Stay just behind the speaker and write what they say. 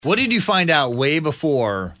What did you find out way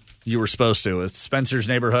before you were supposed to? It's Spencer's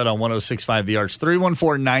Neighborhood on 106.5 The Arch,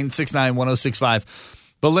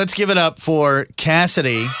 314-969-1065. But let's give it up for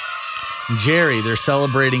Cassiday and Jerry. They're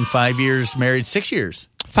celebrating 5 years married, 6 years.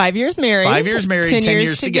 5 years married. 5 years married, 10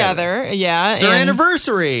 years together. Yeah. It's our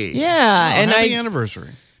anniversary. Yeah. And happy anniversary.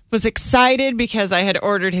 Was excited because I had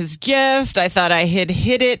ordered his gift. I thought I had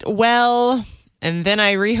hid it well. And then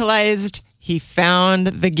I realized he found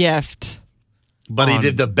the gift. But he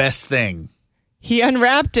did the best thing. He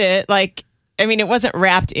unwrapped it. It wasn't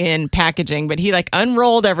wrapped in packaging, but he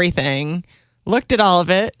unrolled everything, looked at all of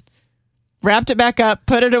it, wrapped it back up,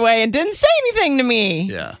 put it away, and didn't say anything to me.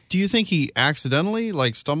 Yeah. Do you think he accidentally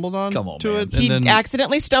stumbled on to it? He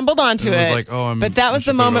accidentally stumbled onto it. Was like, oh, but that was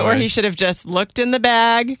the moment where he should have just looked in the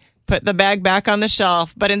bag, put the bag back on the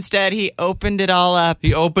shelf, but instead he opened it all up.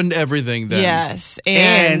 He opened everything then. Yes,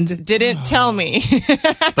 and didn't tell me.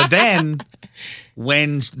 But then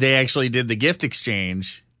when they actually did the gift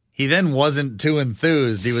exchange, he then wasn't too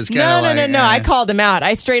enthused. He was kind of No. I called him out.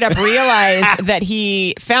 I straight up realized that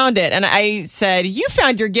he found it. And I said, you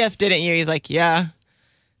found your gift, didn't you? He's like, yeah.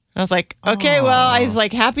 I was like, okay, well, I was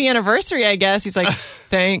like, happy anniversary, I guess. He's like,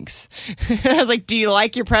 thanks. I was like, do you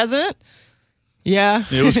like your present? Yeah.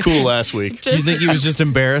 It was cool last week. Do you think he was just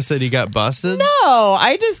embarrassed that he got busted? No,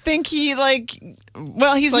 I just think he's never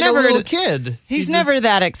a little kid. He's never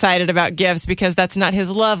that excited about gifts because that's not his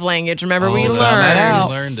love language. Remember, we He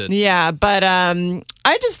learned it. Yeah, but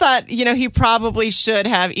I just thought, he probably should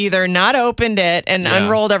have either not opened it and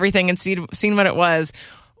unrolled everything and seen what it was,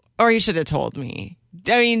 or he should have told me.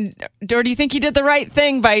 I mean, or do you think he did the right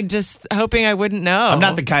thing by just hoping I wouldn't know? I'm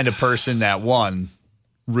not the kind of person that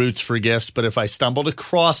roots for gifts, but if I stumbled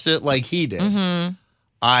across it like he did,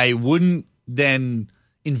 I wouldn't then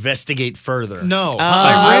investigate further. No.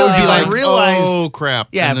 I would be realized, oh, crap.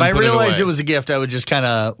 Yeah, if I realized it was a gift, I would just kind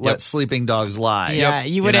of let sleeping dogs lie. Yeah,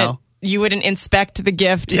 you wouldn't. You wouldn't inspect the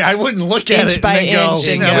gift. Yeah, I wouldn't look at it and then go,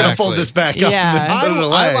 I'm going to fold this back up and then put it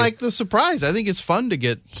away. I like the surprise. I think it's fun to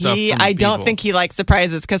get stuff from I don't think he likes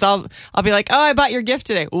surprises because I'll be like, oh, I bought your gift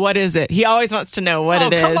today. What is it? He always wants to know what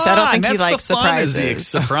it is. I don't think he likes surprises. That's the fun, is the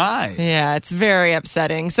surprise. Yeah, it's very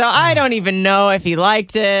upsetting. So I don't even know if he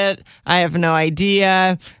liked it. I have no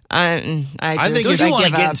idea. I think don't you want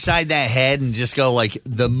to get inside that head and just go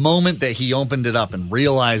the moment that he opened it up and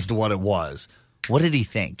realized what it was, what did he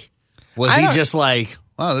think? Was he just like,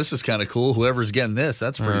 oh, this is kind of cool. Whoever's getting this,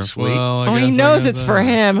 that's pretty sweet. Well, he knows it's for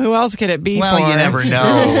him. Who else could it be for? Well, you never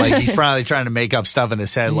know. He's probably trying to make up stuff in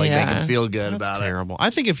his head, make him feel good about it. Terrible. It. I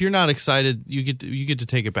think if you're not excited, you get to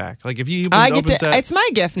take it back. If you it's my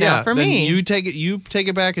gift now for me. You take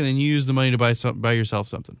it back, and then you use the money to buy yourself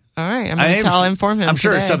something. All right, I'll inform him. I'm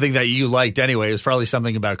sure today. It's something that you liked anyway. It was probably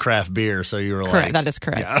something about craft beer, so you were correct. That is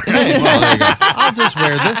correct. Yeah. Hey, well, there you go. I'll just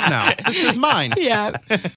wear this now. This is mine. Yeah.